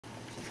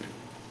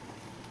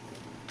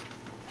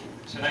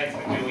Tonight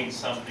we're doing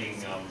something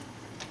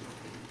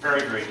very,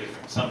 very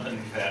different, something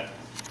that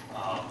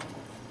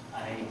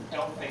I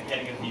don't think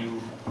any of you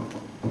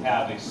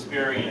have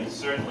experienced,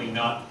 certainly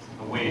not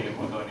the way that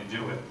we're going to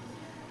do it.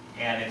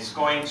 And it's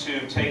going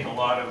to take a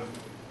lot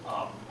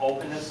of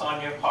openness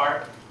on your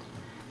part.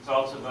 It's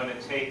also going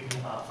to take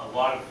a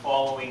lot of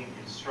following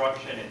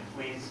instruction, and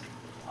please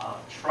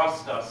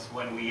trust us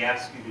when we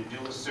ask you to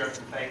do a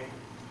certain thing.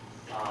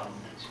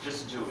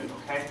 Just do it,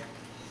 okay?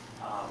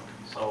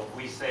 So if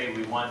we say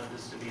we want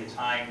this to be a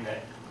time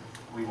that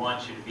we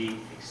want you to be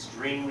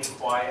extremely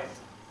quiet,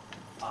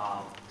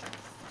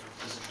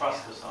 just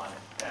trust us on it.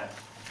 That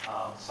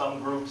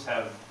some groups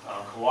have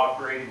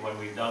cooperated when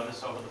we've done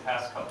this over the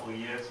past couple of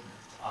years.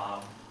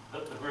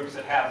 The groups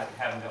that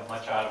haven't got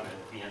much out of it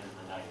at the end of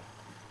the night.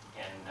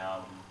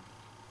 And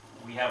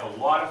we have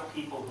a lot of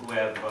people who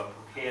have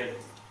prepared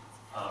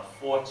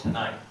for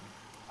tonight.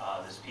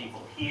 There's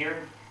people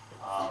here.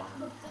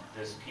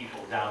 There's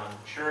people down in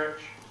the church.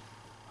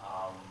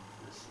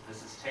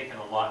 This has taken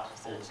a lot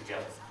to pull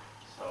together.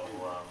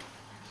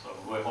 So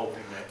we're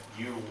hoping that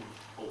you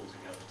pull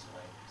together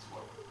tonight as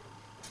well.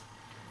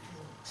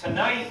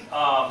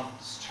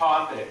 Tonight's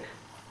topic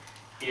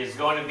is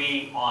going to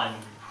be on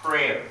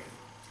prayer.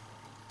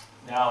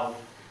 Now,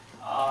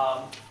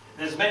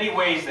 there's many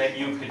ways that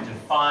you could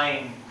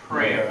define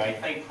prayer. I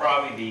think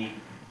probably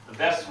the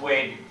best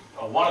way,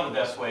 or one of the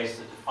best ways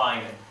to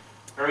define it,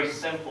 very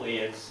simply,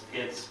 it's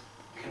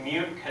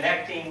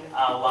connecting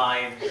our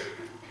lives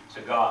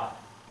to God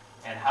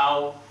and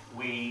how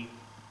we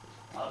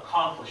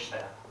accomplish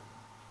that.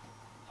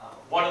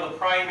 One of the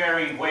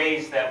primary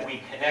ways that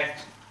we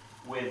connect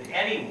with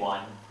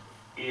anyone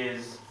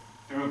is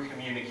through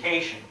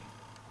communication.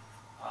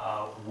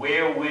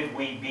 Where would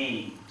we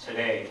be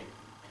today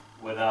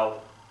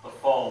without the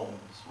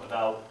phones,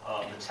 without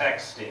the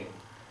texting,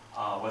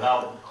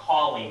 without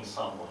calling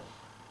someone?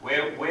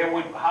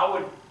 How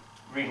would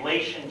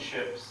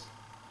relationships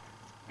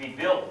be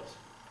built?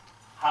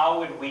 How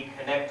would we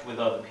connect with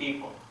other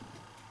people?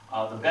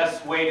 The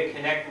best way to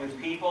connect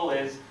with people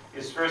is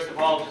first of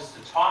all just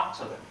to talk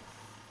to them,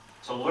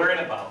 to learn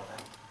about them.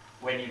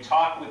 When you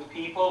talk with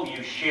people,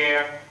 you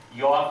share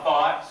your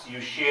thoughts, you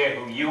share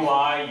who you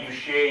are, you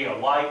share your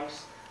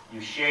likes,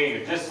 you share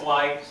your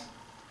dislikes,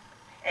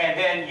 and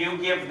then you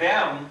give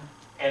them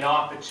an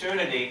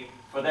opportunity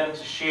for them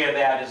to share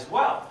that as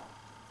well.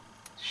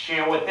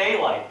 Share what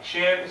they like.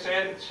 Share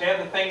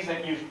the things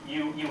that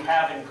you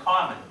have in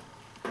common.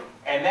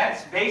 And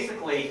that's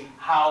basically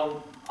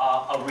how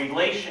a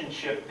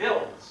relationship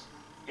builds.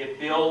 It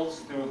builds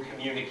through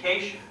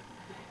communication.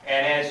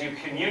 And as you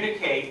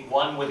communicate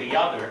one with the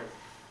other,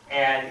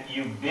 and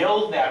you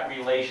build that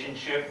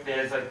relationship,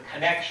 there's a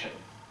connection,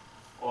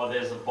 or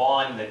there's a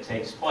bond that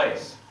takes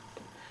place.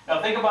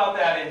 Now think about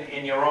that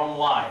in your own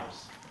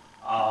lives.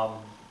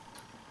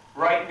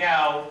 Right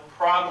now,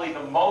 probably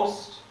the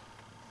most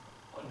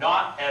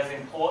not as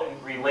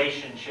important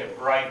relationship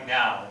right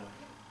now,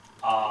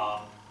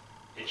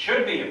 it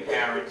should be your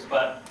parents,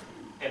 but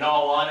in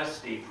all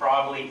honesty,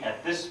 probably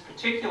at this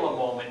particular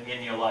moment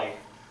in your life,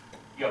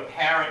 your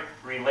parent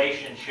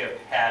relationship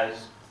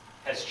has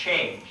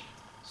changed,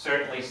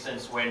 certainly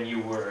since when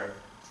you were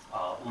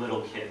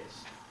little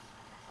kids.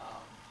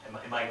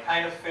 Am I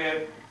kind of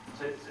fair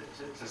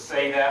to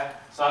say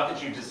that? It's not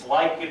that you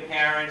dislike your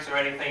parents or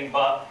anything,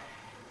 but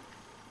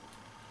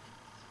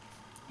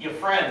your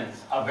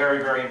friends are very,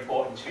 very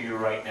important to you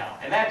right now.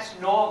 And that's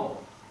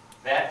normal.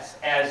 That's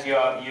as you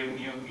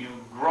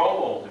grow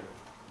older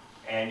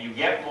and you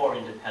get more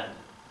independent.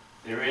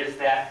 There is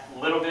that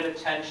little bit of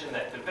tension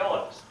that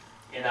develops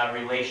in our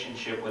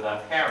relationship with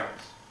our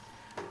parents.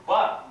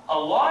 But a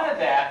lot of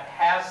that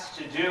has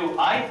to do,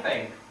 I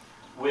think,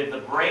 with the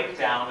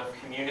breakdown of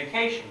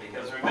communication.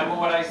 Because remember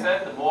what I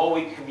said? The more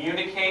we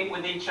communicate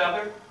with each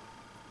other,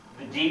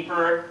 the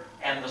deeper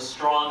and the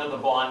stronger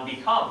the bond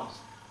becomes.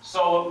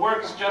 So it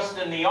works just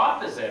in the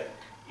opposite.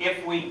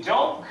 If we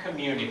don't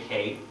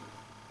communicate,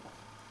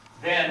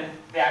 then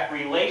that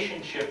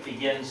relationship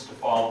begins to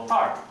fall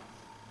apart.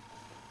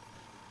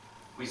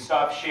 We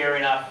stop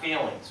sharing our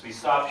feelings. We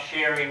stop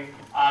sharing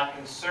our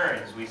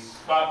concerns. We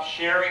stop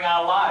sharing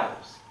our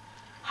lives.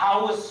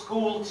 How was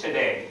school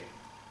today?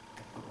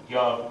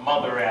 Your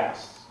mother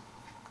asks.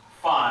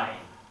 Fine.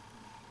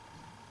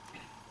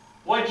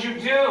 What'd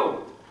you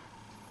do?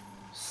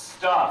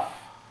 Stuff.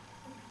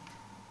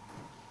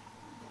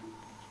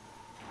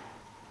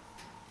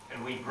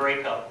 And we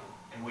break up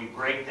and we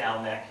break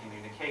down that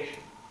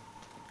communication.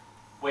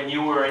 When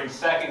you were in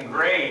second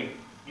grade,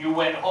 you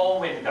went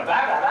home and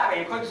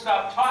you couldn't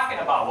stop talking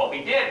about what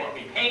we did, what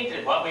we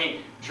painted, what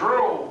we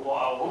drew.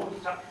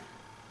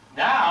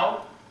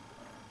 Now,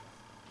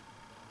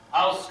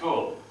 how's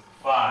school?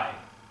 Fine.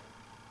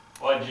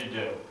 What'd you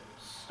do?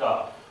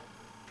 Stuff.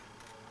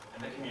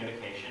 And the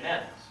communication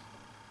ends.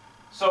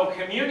 So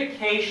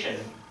communication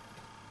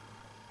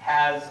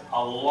has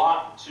a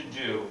lot to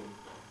do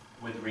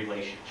with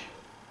relationship.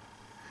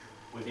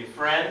 With your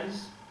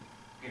friends,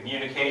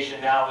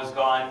 communication now has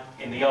gone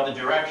in the other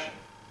direction.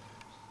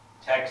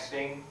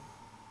 Texting,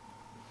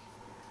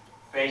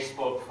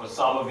 Facebook for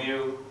some of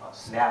you,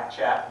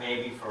 Snapchat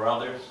maybe for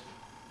others.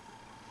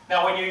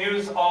 Now, when you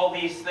use all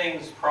these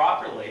things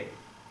properly,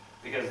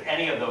 because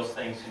any of those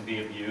things can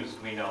be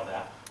abused, we know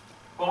that.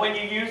 But when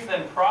you use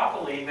them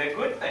properly, they're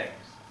good things.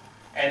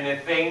 And they're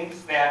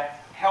things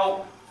that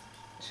help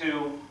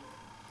to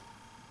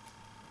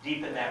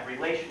deepen that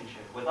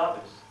relationship with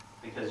others,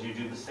 because you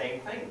do the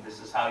same thing.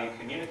 This is how you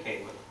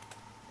communicate with them.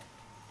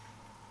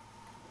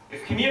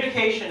 If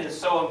communication is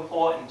so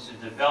important to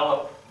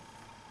develop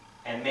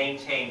and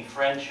maintain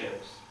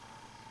friendships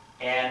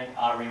and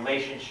our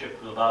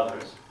relationship with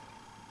others,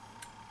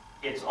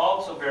 it's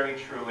also very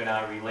true in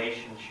our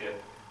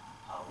relationship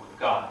with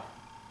God.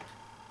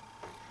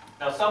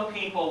 Now, some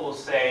people will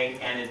say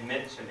and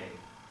admit to me,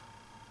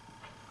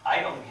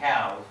 I don't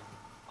have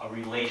a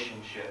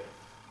relationship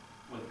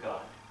with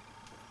God.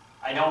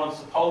 I know I'm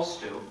supposed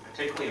to,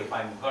 particularly if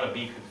I'm going to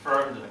be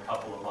confirmed in a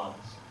couple of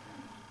months,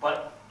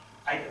 but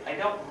I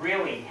don't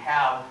really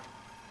have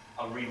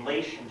a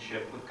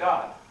relationship with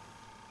God.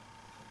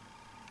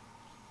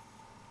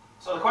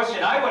 So the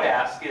question I would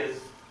ask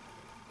is,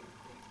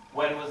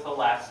 when was the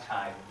last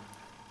time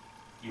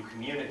you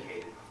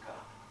communicated with God?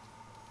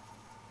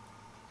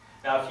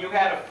 Now, if you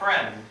had a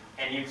friend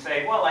and you'd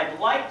say, well, I'd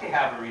like to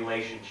have a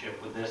relationship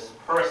with this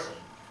person,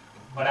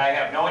 but I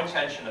have no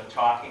intention of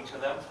talking to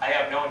them, I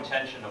have no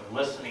intention of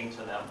listening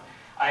to them,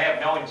 I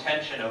have no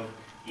intention of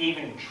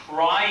even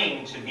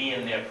trying to be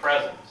in their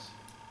presence,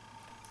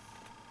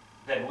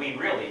 then we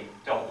really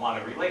don't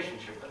want a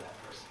relationship with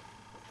that person.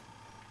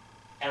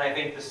 And I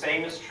think the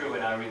same is true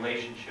in our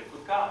relationship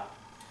with God.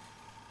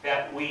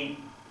 That we,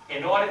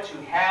 in order to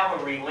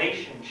have a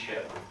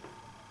relationship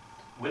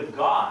with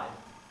God,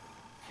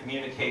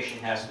 communication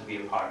has to be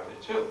a part of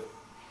it too.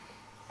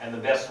 And the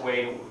best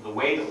way, the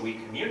way that we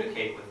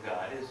communicate with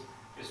God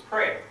is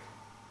prayer.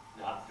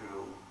 Not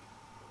through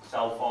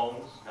cell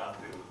phones, not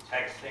through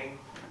texting.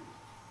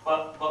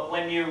 But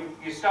when you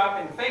stop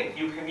and think,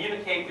 you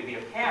communicate with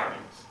your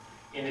parents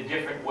in a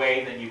different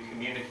way than you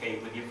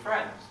communicate with your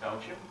friends,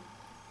 don't you?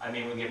 I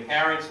mean, with your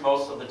parents,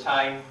 most of the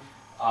time,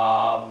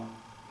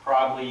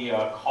 probably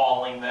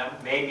calling them.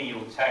 Maybe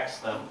you'll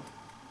text them.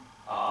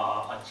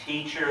 A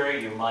teacher,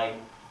 you might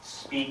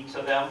speak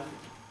to them.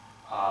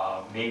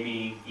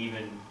 Maybe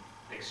even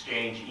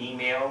exchange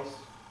emails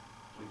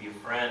with your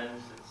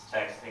friends. It's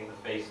texting,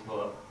 the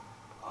Facebook,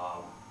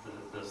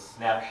 the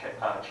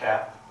Snapchat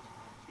chat.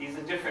 These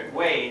are different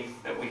ways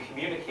that we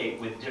communicate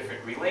with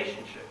different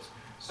relationships.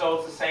 So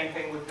it's the same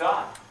thing with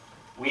God.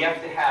 We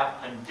have to have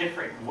a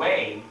different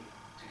way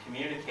to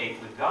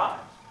communicate with God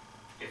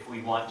if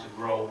we want to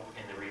grow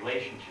in the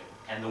relationship.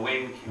 And the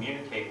way we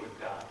communicate with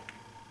God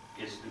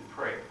is through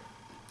prayer.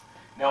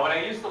 Now, when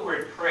I use the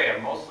word prayer,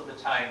 most of the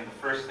time the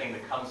first thing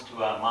that comes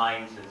to our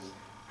minds is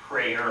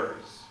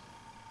prayers.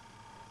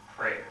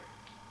 Prayer.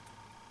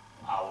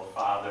 Our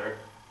Father,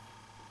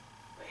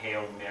 the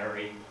Hail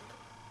Mary,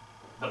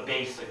 the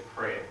basic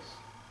prayers.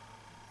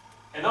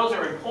 And those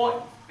are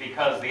important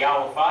because the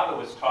Our Father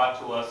was taught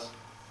to us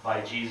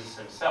by Jesus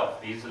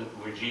himself. These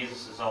were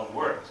Jesus' own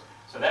words.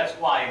 So that's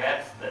why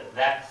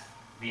that's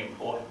the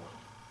important one.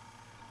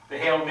 The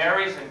Hail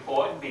Mary is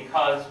important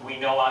because we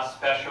know our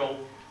special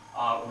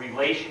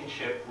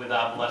relationship with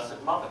our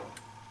Blessed Mother.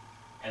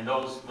 And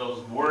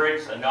those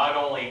words are not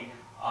only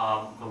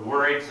the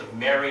words of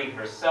Mary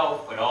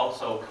herself, but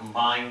also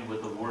combined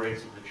with the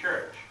words of the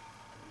church.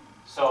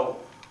 So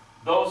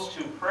those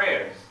two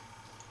prayers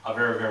are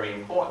very, very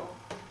important.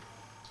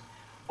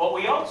 But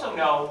we also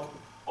know,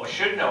 or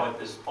should know at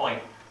this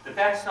point, that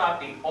that's not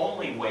the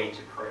only way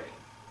to pray.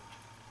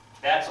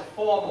 That's a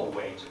formal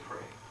way to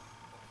pray.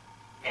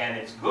 And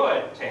it's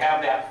good to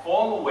have that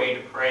formal way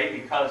to pray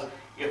because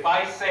if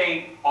I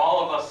say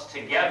all of us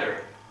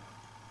together,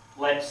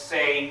 let's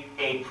say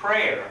a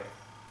prayer,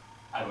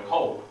 I would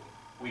hope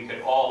we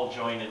could all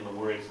join in the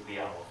words of the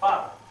Our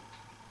Father.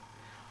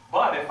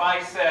 But if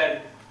I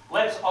said,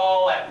 let's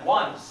all at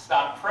once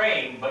stop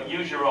praying but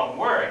use your own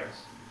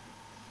words,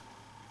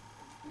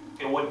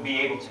 it wouldn't be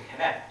able to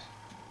connect.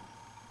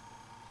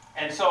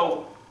 And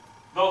so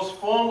those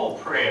formal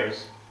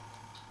prayers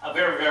are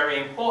very, very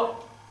important.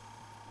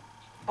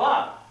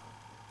 But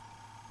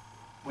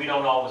we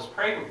don't always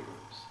pray with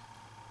groups.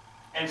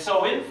 And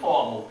so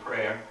informal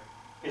prayer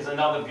is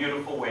another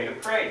beautiful way to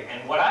pray.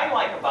 And what I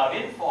like about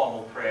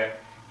informal prayer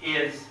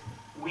is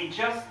we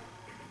just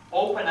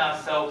open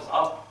ourselves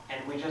up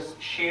and we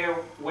just share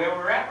where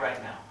we're at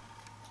right now.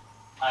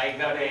 I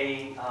got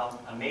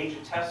a major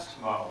test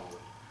tomorrow,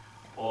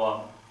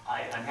 or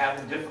I'm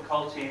having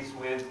difficulties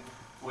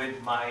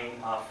with my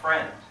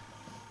friend.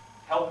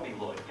 Help me,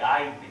 Lord,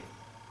 guide me,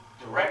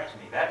 direct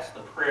me. That's the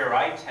prayer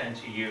I tend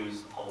to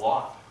use a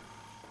lot.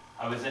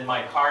 I was in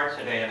my car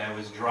today and I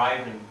was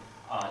driving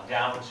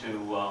down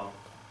to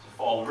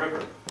Fall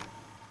River,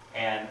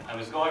 and I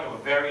was going to a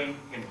very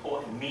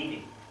important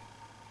meeting,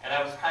 and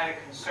I was kind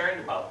of concerned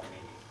about the meeting.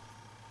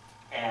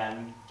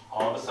 And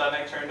all of a sudden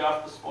I turned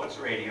off the sports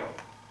radio.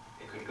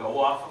 It could go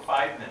off for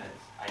 5 minutes.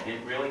 I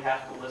didn't really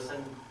have to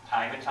listen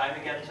time and time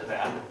again to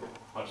that,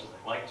 as much as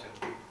I'd like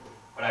to.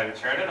 But I would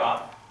turn it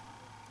off,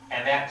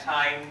 And that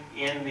time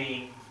in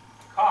the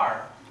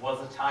car was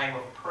a time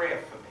of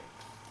prayer for me.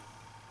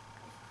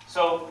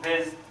 So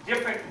there's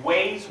different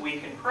ways we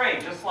can pray,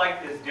 just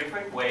like there's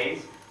different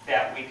ways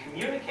that we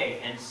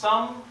communicate. And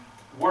some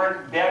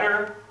work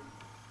better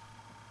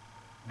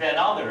than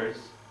others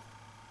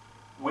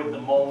with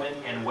the moment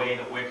and way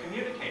that we're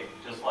communicating.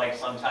 Just like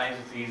sometimes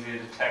it's easier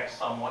to text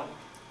someone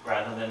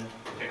rather than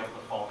pick up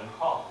the phone and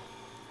call.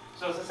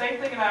 So it's the same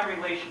thing in our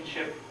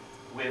relationship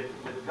with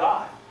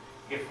God.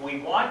 If we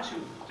want to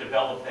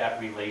develop that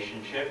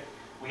relationship,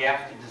 we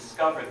have to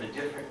discover the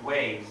different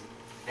ways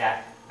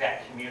that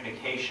that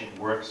communication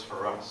works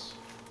for us.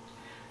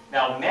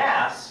 Now,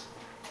 Mass,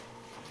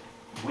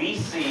 we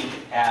see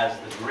as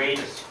the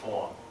greatest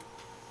form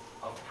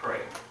of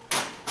prayer.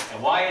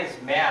 And why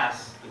is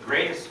Mass the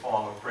greatest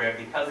form of prayer?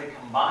 Because it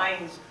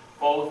combines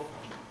both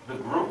the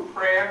group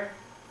prayer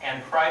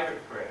and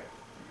private prayer.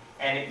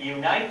 And it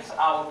unites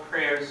our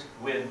prayers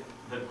with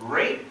the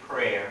great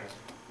prayer,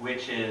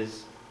 which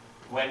is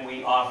when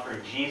we offer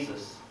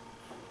Jesus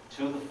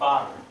to the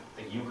Father,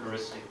 the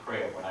Eucharistic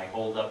prayer, when I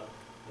hold up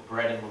the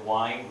bread and the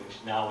wine, which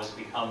now has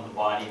become the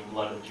body and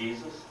blood of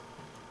Jesus.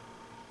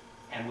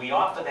 And we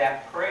offer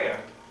that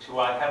prayer to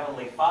our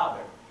Heavenly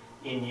Father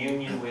in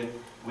union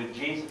with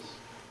Jesus.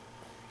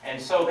 And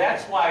so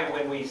that's why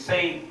when we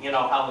say,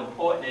 how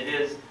important it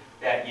is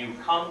that you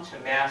come to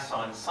Mass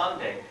on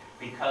Sunday,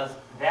 because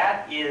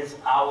that is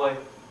our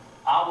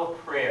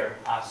prayer,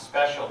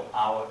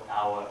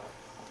 our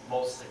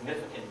most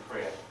significant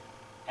prayer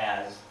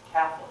as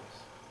Catholics.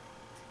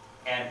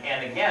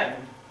 And again,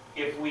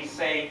 if we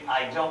say,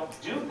 I don't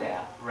do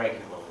that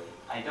regularly,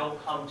 I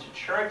don't come to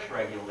church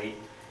regularly,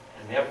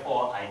 and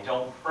therefore I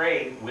don't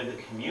pray with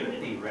the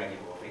community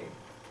regularly,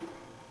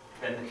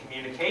 then the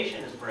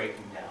communication is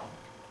breaking down.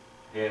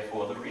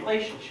 Therefore, the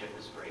relationship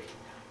is breaking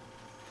down.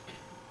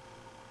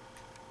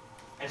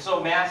 And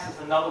so Mass is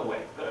another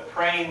way.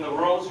 Praying the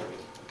rosary.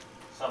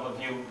 Some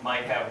of you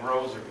might have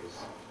rosaries.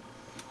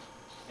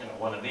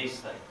 One of these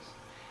things.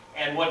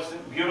 And what's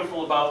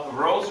beautiful about the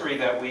rosary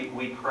that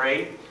we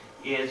pray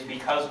is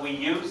because we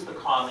use the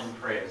common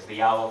prayers,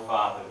 the Our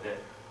Father,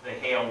 the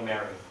Hail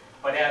Mary.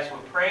 But as we're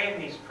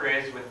praying these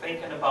prayers, we're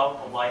thinking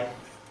about the life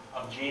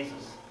of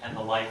Jesus and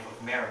the life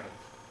of Mary.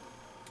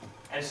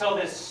 And so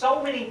there's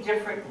so many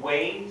different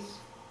ways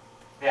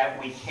that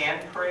we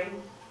can pray.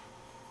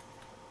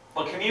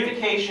 But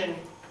communication,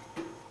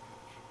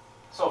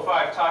 so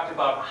far I've talked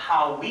about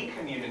how we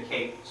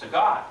communicate to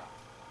God.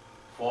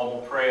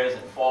 Formal prayers,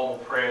 informal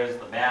prayers,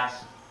 the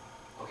Mass.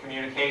 Well,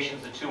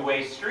 communication's a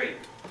two-way street.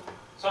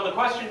 So the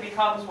question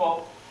becomes,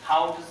 well,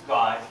 how does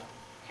God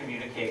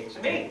communicate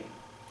to me?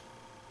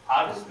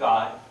 How does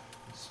God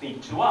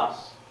speak to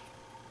us?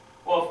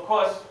 Well, of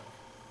course,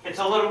 it's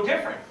a little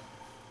different.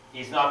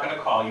 He's not going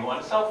to call you on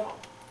a cell phone.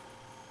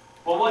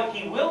 But what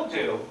he will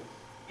do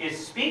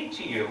is speak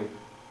to you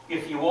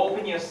if you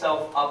open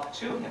yourself up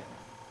to him.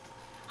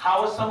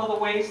 How are some of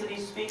the ways that he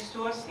speaks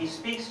to us? He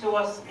speaks to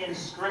us in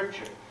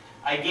Scripture.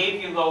 I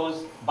gave you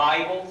those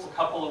Bibles a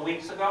couple of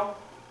weeks ago.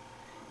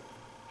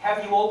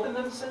 Have you opened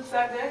them since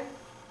that day?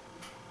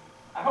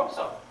 I hope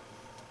so.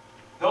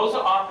 Those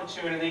are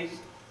opportunities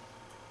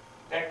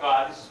that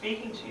God is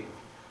speaking to you.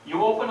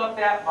 You open up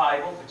that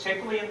Bible,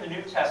 particularly in the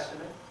New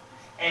Testament,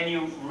 and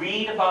you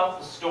read about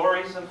the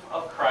stories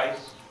of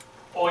Christ,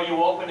 or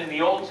you open in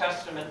the Old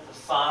Testament the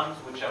Psalms,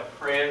 which are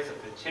prayers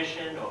of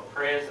petition or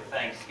prayers of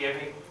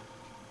thanksgiving.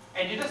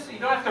 And you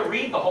don't have to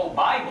read the whole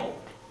Bible.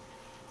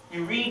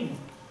 You read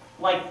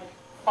like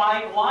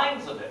 5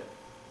 lines of it.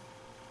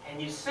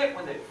 And you sit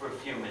with it for a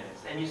few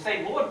minutes. And you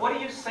say, Lord, what are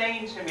you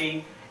saying to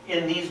me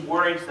in these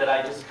words that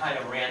I just kind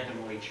of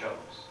randomly chose?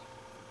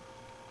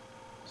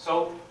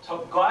 So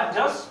God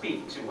does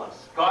speak to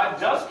us. God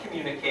does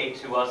communicate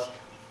to us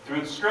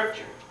through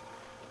Scripture.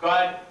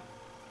 God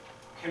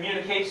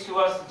communicates to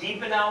us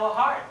deep in our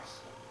hearts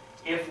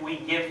if we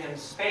give him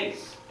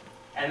space.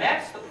 And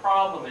that's the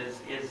problem is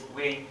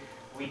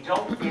we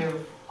don't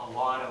give a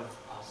lot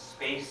of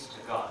space to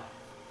God.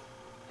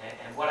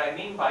 And what I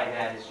mean by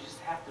that is you just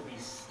have to be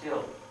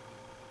still.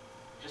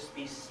 Just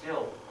be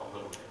still a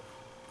little bit.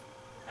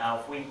 Now,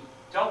 if we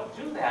don't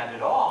do that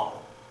at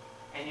all,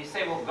 and you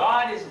say, well,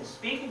 God isn't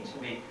speaking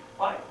to me,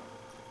 but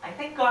I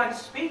think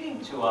God's speaking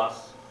to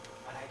us,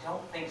 but I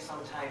don't think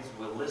sometimes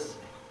we're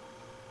listening.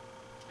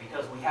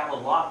 Because we have a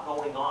lot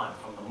going on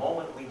from the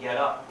moment we get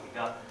up. We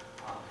got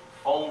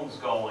phones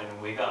going,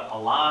 and we got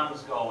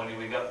alarms going, and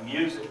we got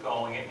music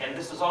going, and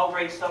this is all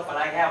great stuff, and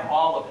I have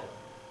all of it.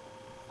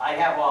 I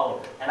have all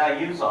of it, and I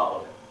use all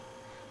of it.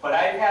 But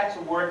I've had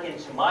to work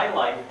into my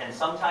life, and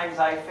sometimes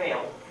I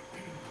fail,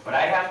 but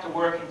I have to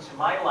work into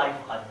my life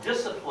a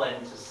discipline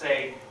to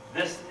say,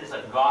 this is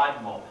a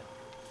God moment.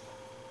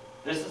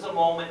 This is a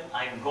moment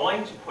I'm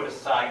going to put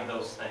aside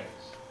those things.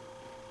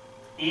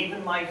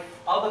 Even my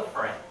other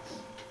friends,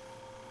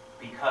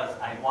 because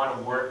I want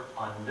to work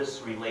on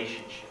this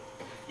relationship.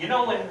 You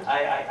know, when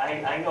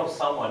I know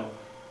someone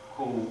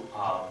who,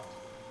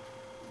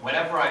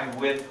 whenever I'm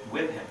with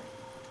him,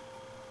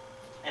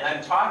 and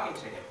I'm talking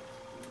to him,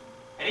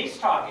 and he's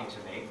talking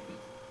to me,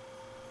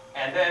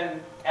 And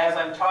then, as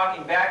I'm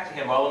talking back to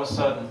him, all of a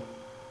sudden,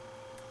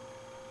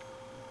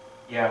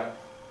 yeah,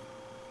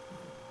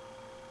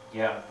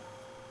 yeah,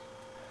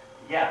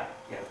 yeah,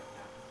 yeah,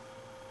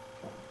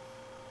 yeah.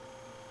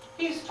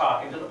 He's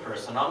talking to the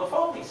person on the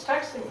phone. He's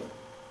texting me.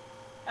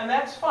 And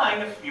that's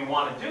fine if you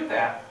want to do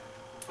that,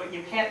 but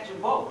you can't do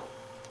both.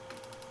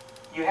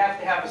 You have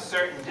to have a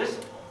certain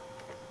discipline.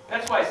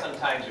 That's why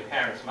sometimes your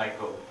parents might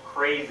go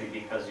crazy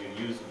because you're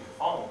using your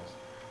phones.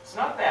 It's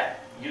not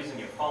that using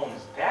your phone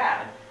is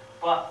bad,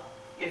 but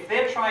if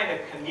they're trying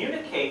to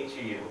communicate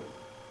to you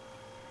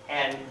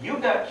and you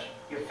got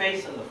your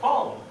face in the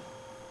phone,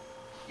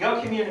 you're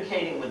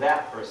communicating with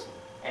that person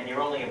and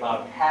you're only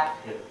about half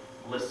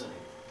listening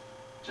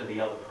to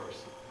the other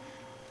person.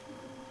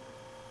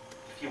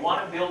 If you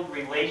want to build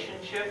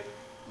relationship,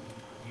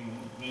 you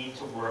need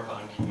to work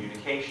on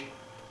communication.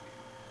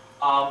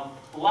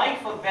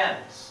 Life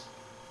events.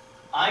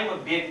 I'm a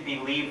big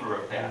believer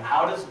of that.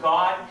 How does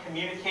God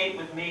communicate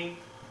with me?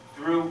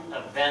 Through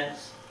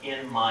events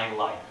in my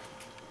life.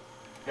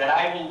 That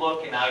I will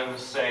look and I will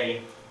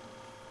say,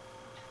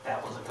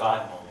 that was a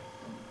God moment.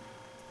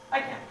 I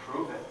can't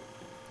prove it.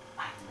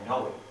 I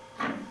know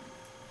it.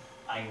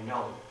 I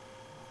know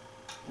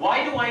it.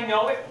 Why do I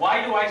know it?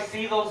 Why do I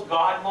see those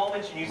God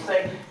moments? And you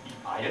say,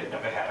 I have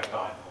never had a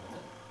God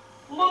moment.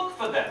 Look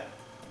for them.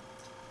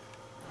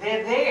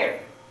 They're there.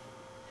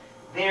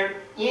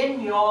 They're in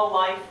your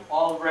life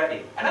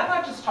already. And I'm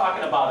not just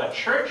talking about a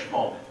church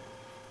moment.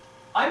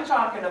 I'm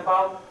talking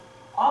about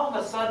all of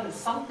a sudden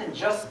something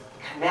just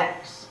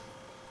connects.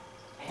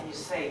 And you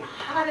say,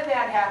 how did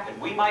that happen?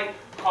 We might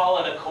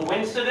call it a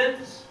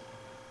coincidence.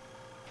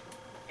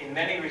 In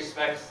many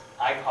respects,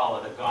 I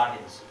call it a God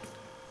incident.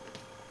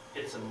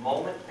 It's a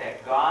moment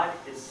that God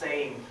is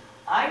saying,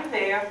 I'm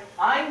there,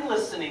 I'm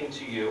listening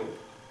to you.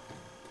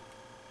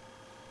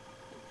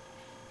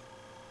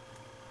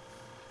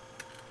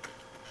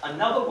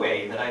 Another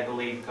way that I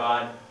believe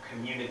God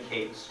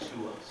communicates to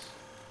us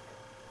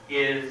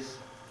is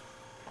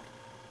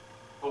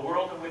the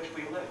world in which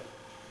we live.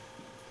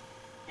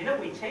 You know,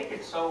 we take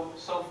it so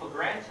for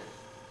granted.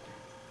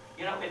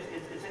 You know,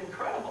 it's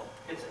incredible.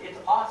 It's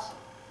awesome.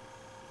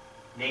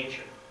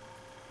 Nature,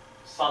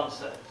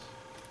 sunsets.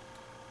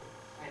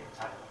 Hey,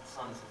 talk about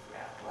sunsets.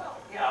 Yeah, well,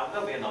 yeah,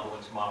 there'll be another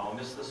one tomorrow. I'll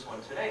miss this one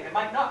today. There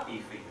might not be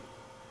for you.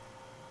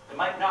 There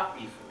might not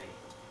be for me.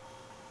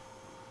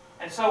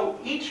 And so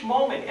each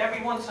moment,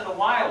 every once in a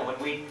while, when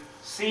we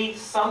see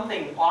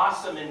something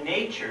awesome in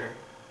nature,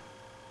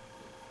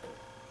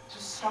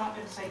 just stop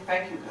and say,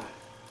 thank you, God.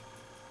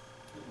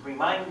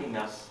 Reminding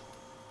us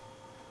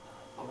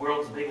the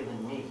world's bigger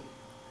than me.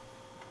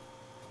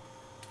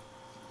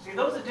 See,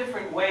 those are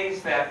different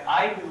ways that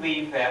I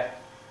believe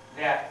that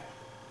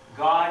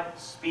God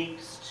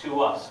speaks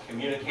to us,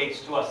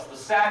 communicates to us. The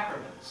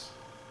sacraments.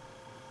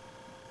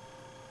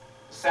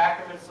 The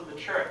sacraments of the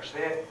church.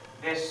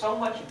 They're so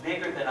much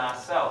bigger than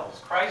ourselves.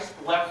 Christ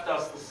left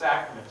us the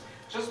sacraments.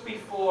 Just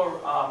before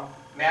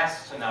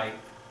Mass tonight,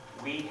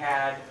 we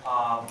had,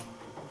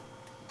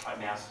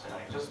 Mass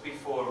tonight, just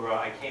before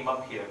I came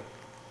up here,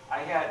 I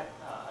had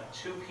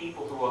two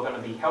people who are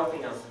going to be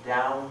helping us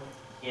down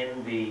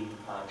in the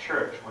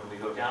church when we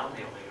go down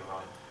there later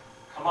on,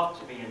 come up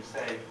to me and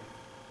say,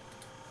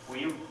 will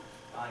you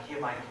hear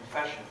my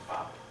confession,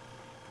 Father?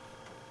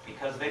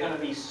 Because they're going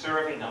to be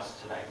serving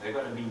us tonight. They're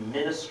going to be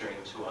ministering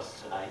to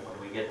us tonight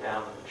when we get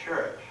down to the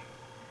church.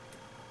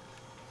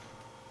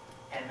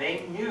 And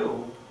they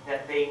knew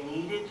that they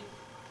needed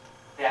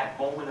that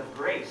moment of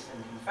grace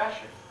and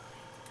confession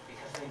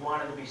because they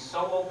wanted to be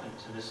so open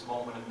to this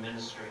moment of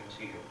ministering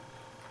to you.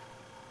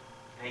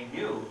 They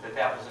knew that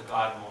that was a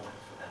God moment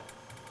for them.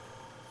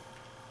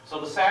 So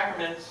the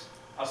sacraments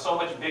are so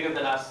much bigger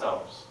than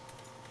ourselves.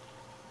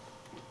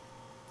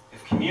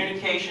 If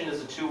communication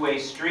is a two-way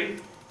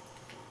street,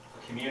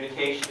 for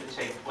communication to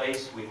take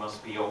place, we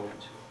must be open to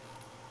it.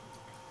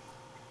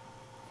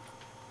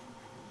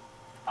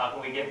 How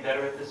can we get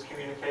better at this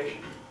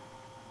communication?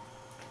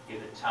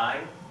 Give it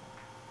time.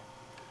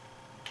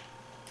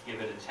 Give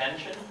it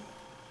attention.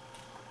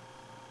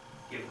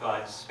 Give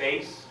God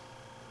space.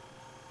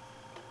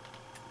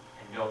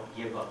 And don't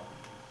give up.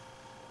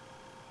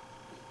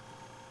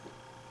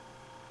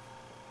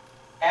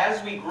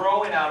 As we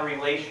grow in our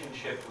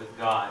relationship with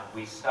God,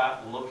 we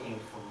start looking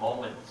for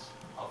moments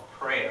of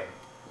prayer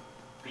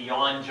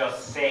beyond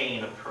just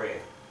saying a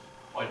prayer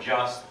or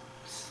just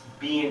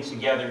being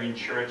together in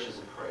church as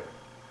a prayer.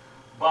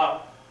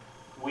 But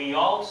we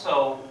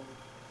also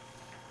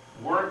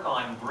work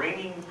on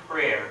bringing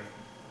prayer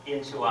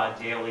into our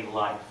daily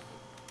life.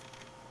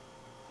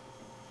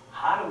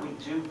 How do we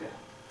do that?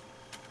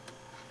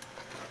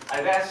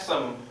 I've asked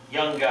some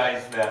young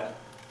guys that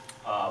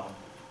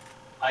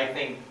I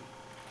think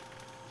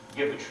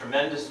give a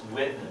tremendous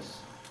witness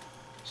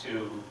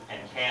to and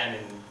can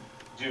and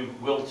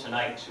will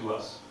tonight to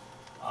us.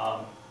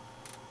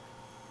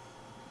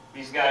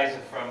 These guys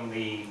are from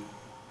the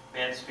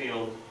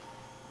Mansfield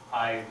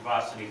High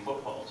varsity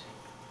football team.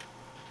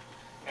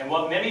 And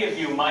what many of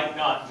you might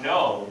not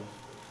know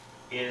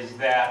is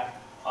that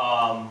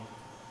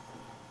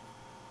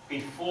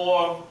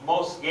before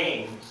most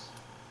games,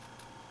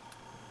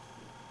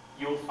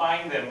 you'll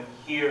find them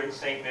here at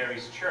St.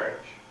 Mary's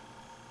Church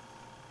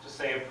to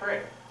say a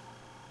prayer.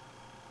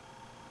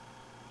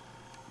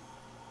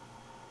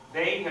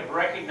 They have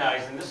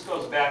recognized, and this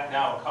goes back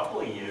now a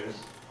couple of years,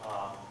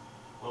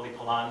 Willie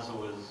Palanza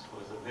was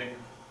a big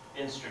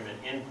instrument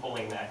in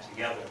pulling that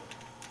together.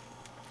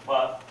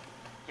 But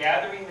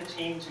gathering the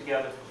team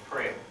together for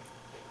prayer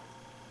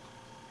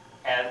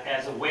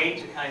as a way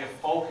to kind of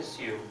focus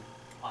you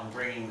on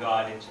bringing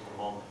God into the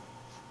moment.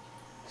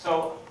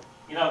 So,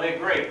 you know, they're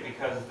great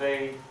because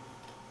they've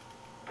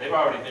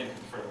already been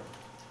confirmed.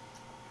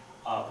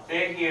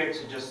 They're here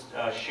to just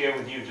share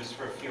with you just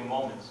for a few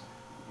moments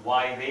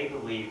why they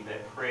believe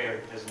that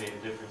prayer has made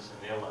a difference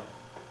in their life.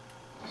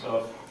 So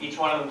if each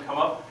one of them come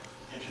up,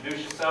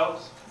 introduce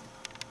yourselves,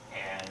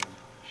 and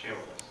share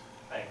with us.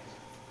 Thanks.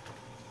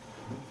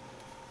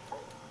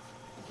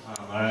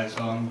 All right,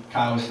 so I'm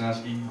Kyle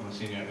Wisniewski. I'm a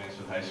senior at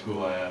Mansfield High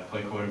School. I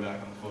play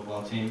quarterback on the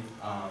football team.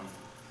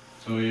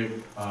 So we,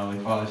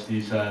 like Father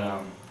Steve said,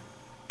 a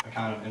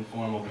kind of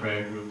informal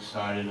prayer group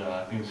started,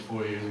 I think it was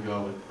 4 years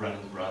ago with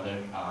Brennan's brother.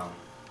 And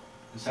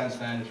since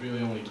then, it's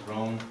really only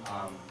grown.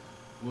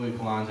 Willie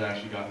Palanza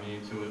actually got me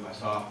into it my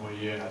sophomore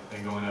year, and I've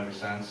been going ever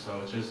since.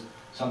 So it's just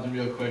something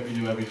real quick we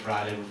do every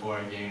Friday before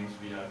our games.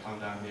 We come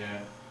down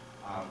here,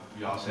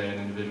 we all say an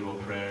individual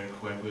prayer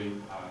quickly,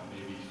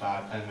 maybe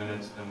 5-10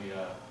 minutes, then we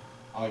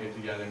all get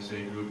together and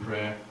say a group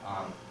prayer.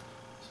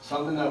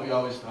 Something that we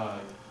always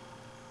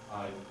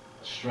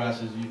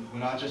stress is we're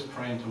not just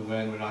praying to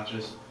win, we're not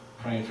just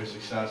praying for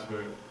success,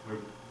 we're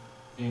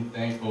being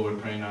thankful, we're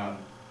praying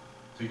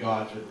to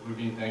God, we're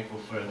being thankful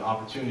for the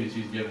opportunities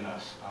He's given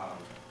us.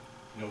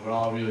 You know, we're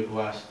all really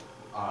blessed,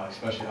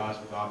 especially us,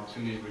 with the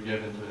opportunities we're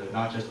given to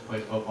not just to play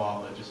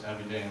football, but just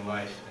every day in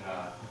life.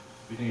 And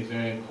we think it's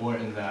very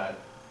important that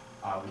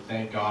we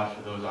thank God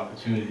for those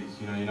opportunities.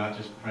 You know, you're not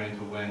just praying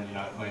to win, you're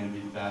not praying to be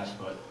the best,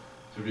 but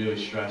to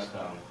really stress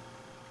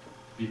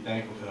be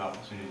thankful for the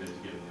opportunities that He's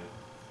given you.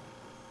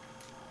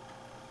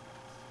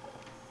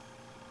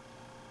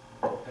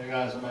 Hey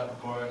guys, I'm Matt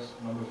McCorris,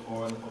 number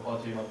 4 on the football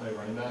team. I play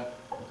running back.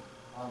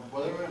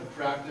 Whether we're in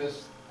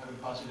practice, having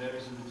posse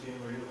dinners as a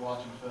team, or even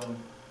watching film,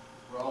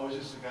 we're always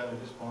just together,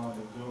 just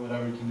bonding, doing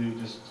whatever we can do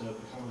just to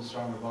become a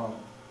stronger bond.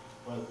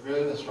 But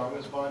really the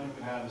strongest bond you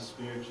can have is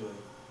spiritually.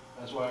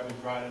 That's why every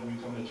Friday when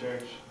we come to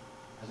church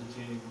as a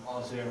team,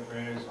 all say our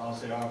prayers, all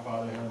say Our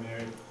Father, Hail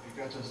Mary. It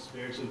gets us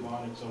spiritually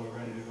bonded so we're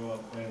ready to go out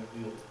and play in the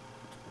field.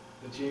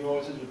 The team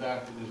always has your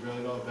back, but there's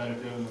really no better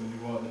feeling than when you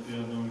go out in the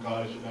field knowing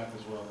God has your back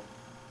as well.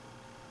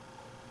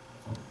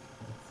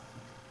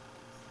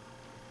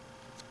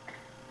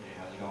 Hey,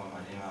 how's it going?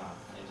 My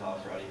name's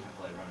Alex Ruddy. I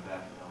play running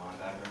back and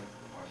linebacker for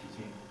the varsity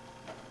team.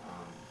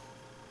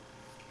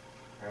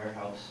 Prayer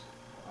helps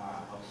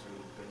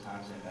through good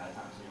times and bad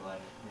times in your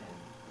life. And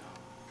you know,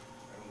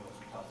 everyone goes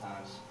through tough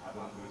times. I've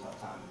gone through a tough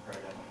time, and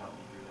prayer definitely helped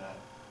me through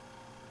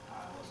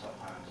those tough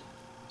times.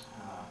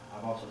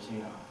 I've also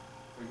seen a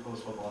pretty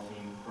close football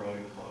team grow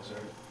even closer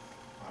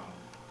from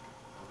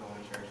going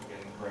to church and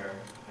getting prayer,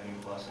 getting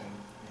a blessing,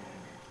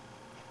 and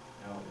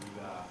you know,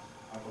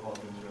 our football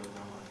team's really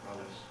grown like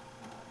brothers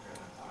during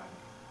that time.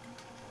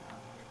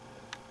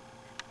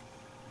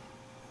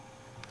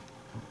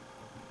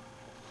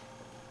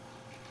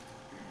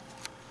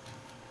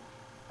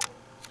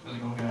 How's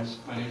it going, guys?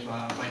 My name's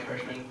Mike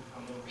Hirschman.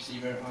 I'm the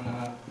receiver on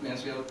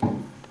Mansfield.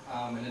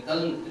 And it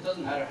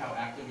doesn't matter how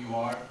active you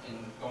are in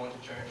going to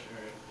church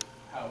or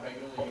how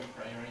regularly you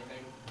pray or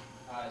anything.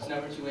 It's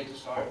never too late to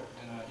start,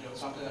 and you know,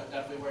 it's something that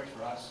definitely works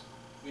for us.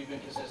 We've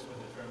been consistent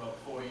with it for about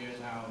 4 years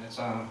now, and it's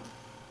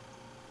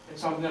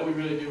something that we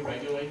really do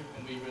regularly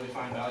and we really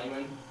find value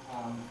in.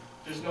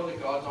 Just know that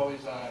God's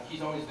always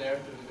He's always there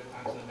through the good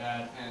times and the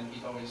bad, and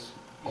He's going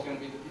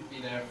to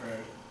be there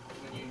for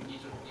when you need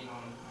to lean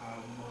on Him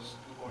the most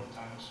important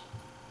times.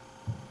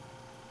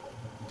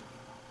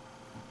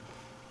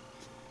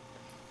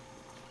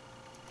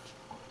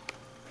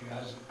 Hey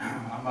guys,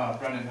 I'm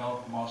Brendan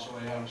Hill. I'm also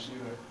a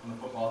receiver on the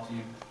football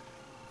team.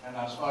 And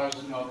as far as,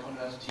 you know, coming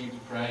as a team to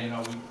pray, you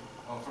know,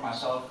 for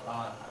myself,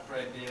 I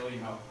pray daily.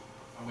 You know,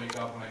 I wake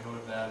up when I go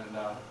to bed, and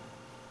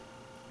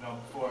you know,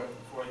 before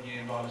a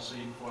game,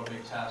 obviously, before a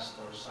big test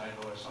or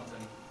recital or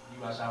something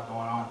you guys have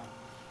going on.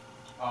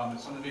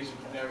 It's something that makes you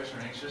nervous or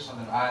anxious.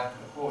 Something a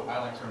quote I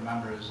like to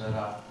remember is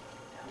that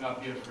do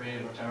not be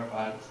afraid or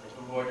terrified.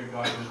 The Lord your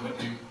God is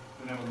with you.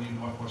 He'll never leave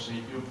nor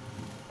forsake you.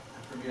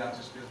 And for me, that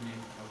just gives me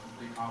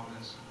complete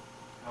confidence,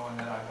 knowing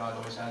that God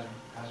always has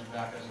your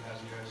back as He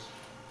has yours.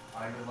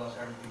 He loves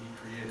everything He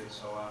created,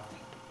 so I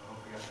hope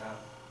we get that.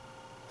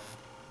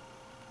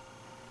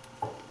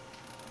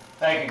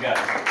 Thank you, guys.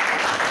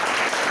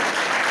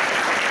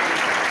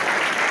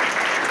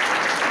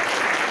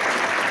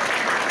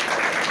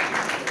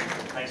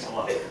 Thanks a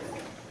lot.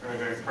 Very,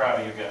 very proud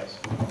of you guys.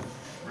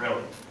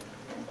 Really.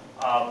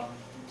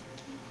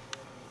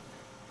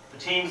 The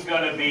team's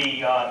going to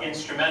be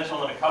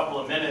instrumental in a couple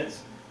of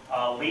minutes,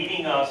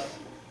 leading us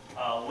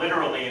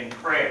literally in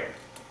prayer.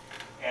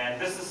 And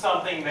this is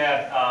something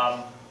that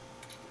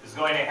is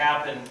going to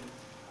happen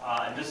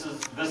And this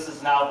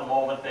is now the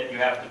moment that you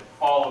have to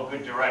follow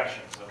good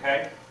directions,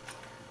 okay?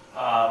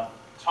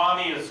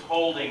 Tommy is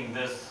holding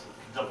this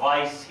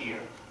device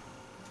here,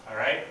 all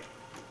right?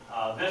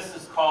 This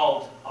is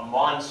called a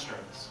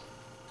monstrance.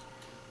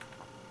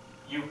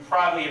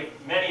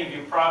 Many of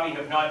you probably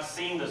have not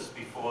seen this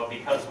before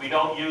because we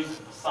don't use it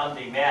for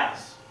Sunday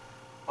Mass,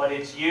 but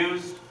it's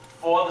used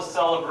for the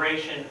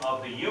celebration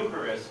of the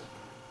Eucharist,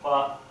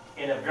 but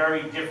in a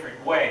very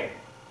different way.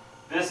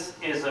 This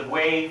is a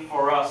way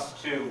for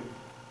us to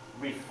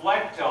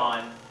reflect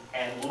on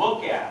and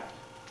look at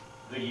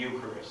the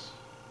Eucharist,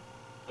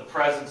 the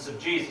presence of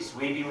Jesus.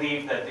 We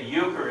believe that the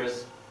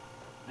Eucharist,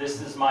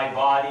 this is my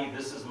body,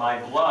 this is my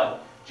blood.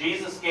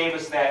 Jesus gave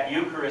us that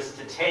Eucharist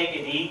to take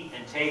and eat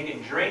and take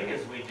and drink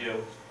as we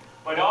do.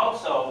 But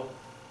also,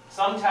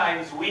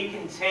 sometimes we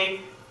can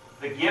take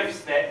the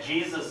gifts that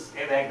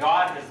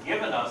God has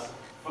given us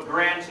for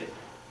granted.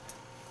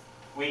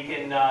 We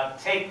can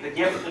take the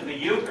gift of the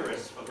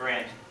Eucharist for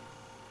granted.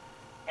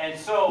 And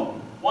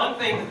so, one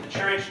thing that the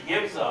church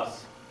gives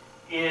us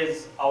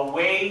is a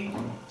way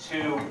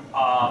to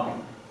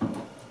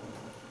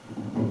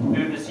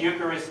do this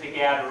Eucharistic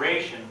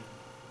adoration,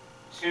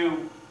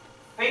 to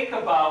think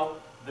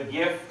about the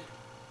gift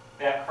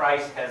that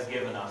Christ has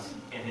given us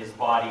in his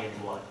body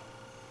and blood.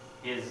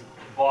 His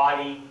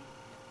body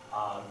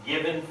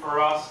given for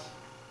us,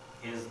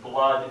 his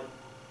blood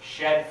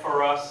shed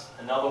for us.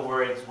 In other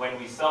words, when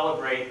we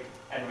celebrate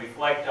and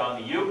reflect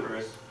on the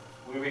Eucharist,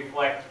 we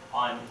reflect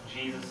on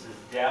Jesus'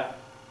 death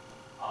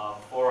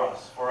for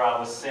us, for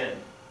our sin,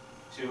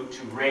 to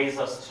raise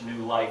us to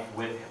new life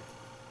with him.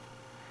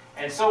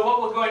 And so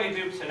what we're going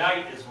to do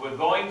tonight is we're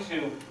going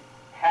to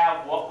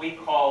have what we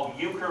call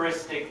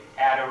Eucharistic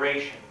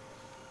adoration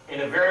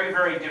in a very,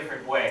 very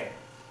different way.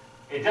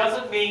 It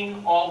doesn't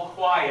mean all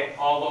quiet,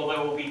 although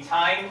there will be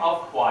time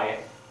of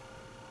quiet,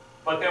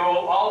 but there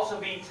will also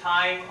be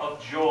time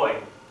of joy,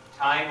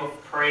 time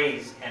of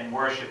praise and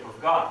worship of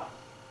God.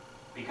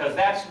 Because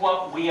that's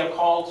what we are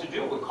called to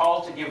do. We're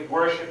called to give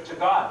worship to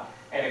God.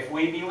 And if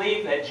we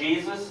believe that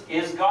Jesus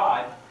is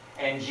God,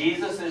 and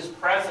Jesus is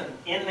present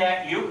in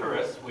that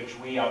Eucharist, which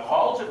we are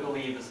called to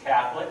believe as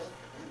Catholics,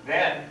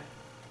 then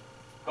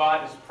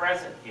God is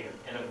present here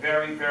in a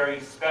very, very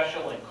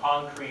special and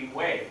concrete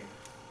way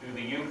through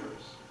the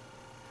Eucharist.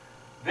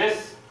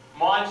 This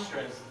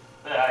monstrance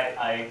that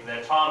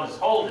Tom is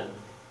holding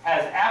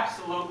has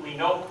absolutely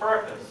no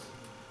purpose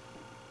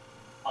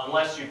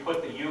unless you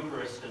put the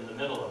Eucharist in the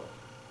middle of it.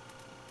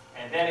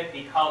 And then it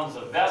becomes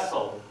a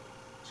vessel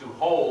to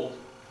hold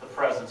the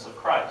presence of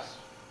Christ.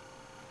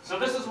 So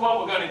this is what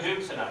we're going to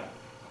do tonight.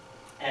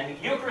 And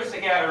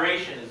Eucharistic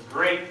adoration is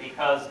great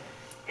because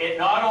it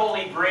not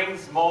only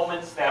brings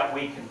moments that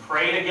we can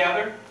pray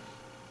together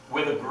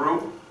with a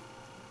group,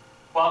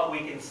 but we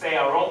can say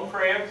our own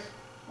prayers.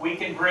 We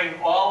can bring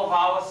all of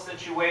our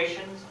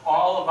situations,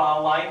 all of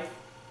our life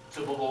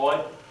to the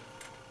Lord.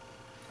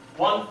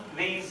 One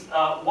thing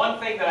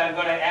that I'm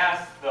going to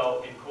ask,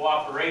 though, in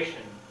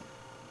cooperation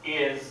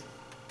is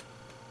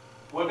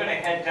we're going to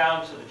head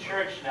down to the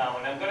church now,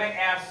 and I'm going to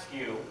ask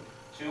you,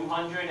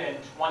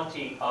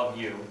 220 of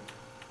you,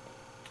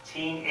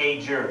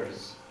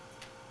 teenagers,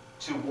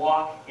 to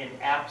walk in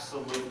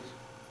absolute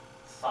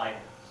silence.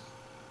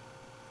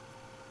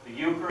 The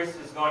Eucharist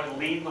is going to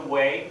lead the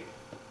way.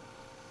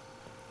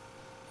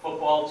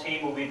 Football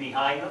team will be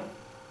behind them,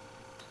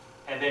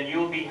 and then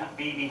you'll be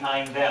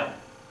behind them.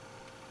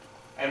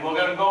 And we're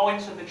going to go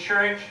into the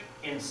church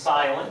in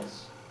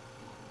silence,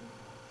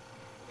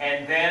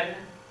 and then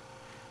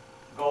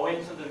go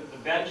into the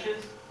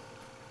benches,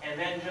 and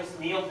then just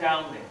kneel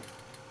down there.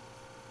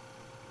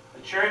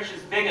 The church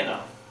is big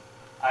enough.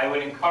 I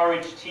would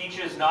encourage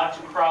teachers not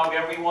to crowd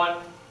everyone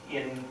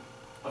in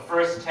the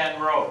first 10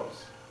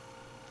 rows.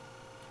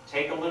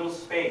 Take a little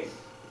space.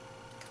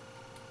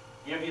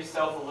 Give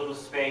yourself a little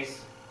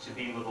space to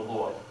be with the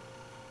Lord.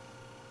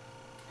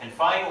 And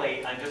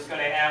finally, I'm just going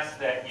to ask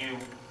that you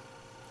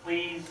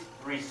please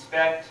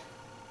respect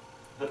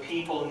the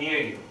people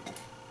near you,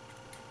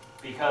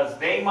 because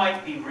they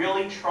might be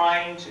really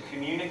trying to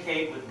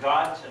communicate with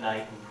God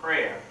tonight in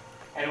prayer,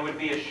 and it would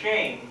be a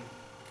shame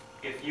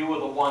if you were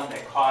the one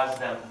that caused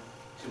them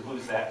to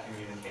lose that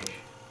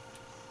communication.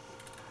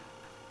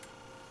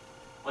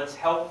 Let's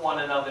help one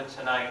another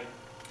tonight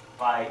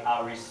by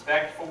our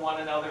respect for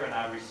one another and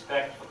our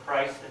respect for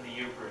Christ in the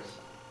Eucharist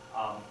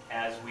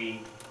as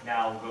we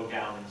now go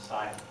down in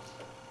silence.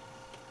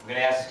 I'm going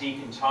to ask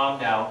Deacon Tom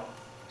now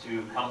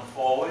to come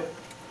forward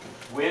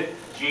with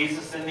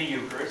Jesus in the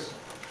Eucharist,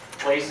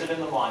 place it in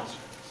the monstrance.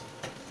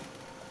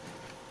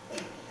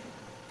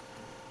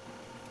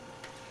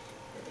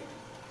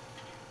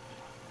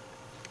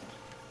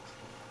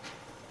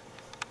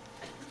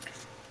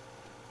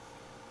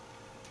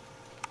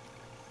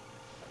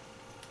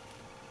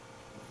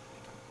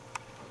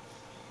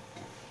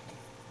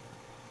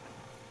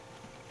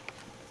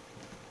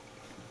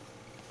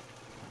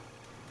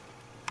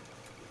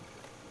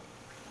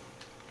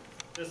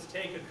 Just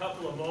take a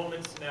couple of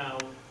moments now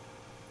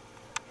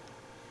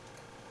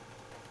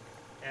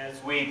as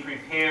as we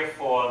prepare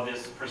for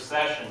this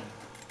procession,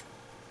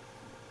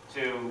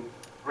 to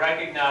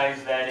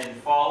recognize that in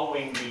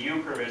following the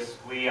Eucharist,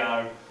 we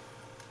are,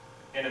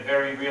 in a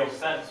very real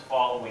sense,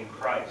 following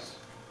Christ.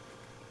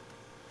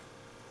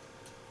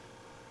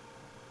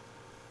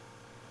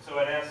 So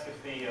I'd ask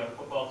if the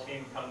football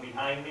team come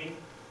behind me,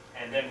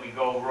 and then we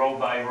go row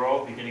by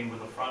row, beginning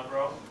with the front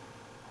row,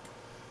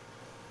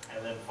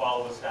 and then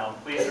follow us down.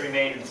 Please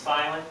remain in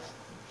silence,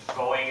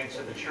 going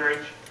into the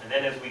church, and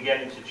then as we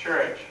get into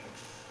church,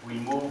 we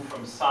move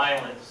from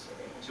silence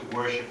to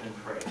worship and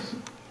praise.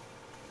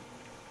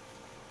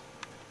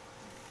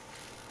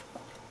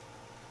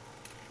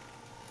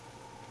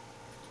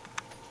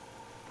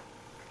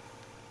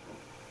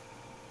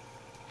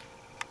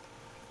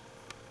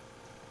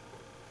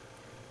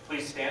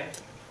 Please stand.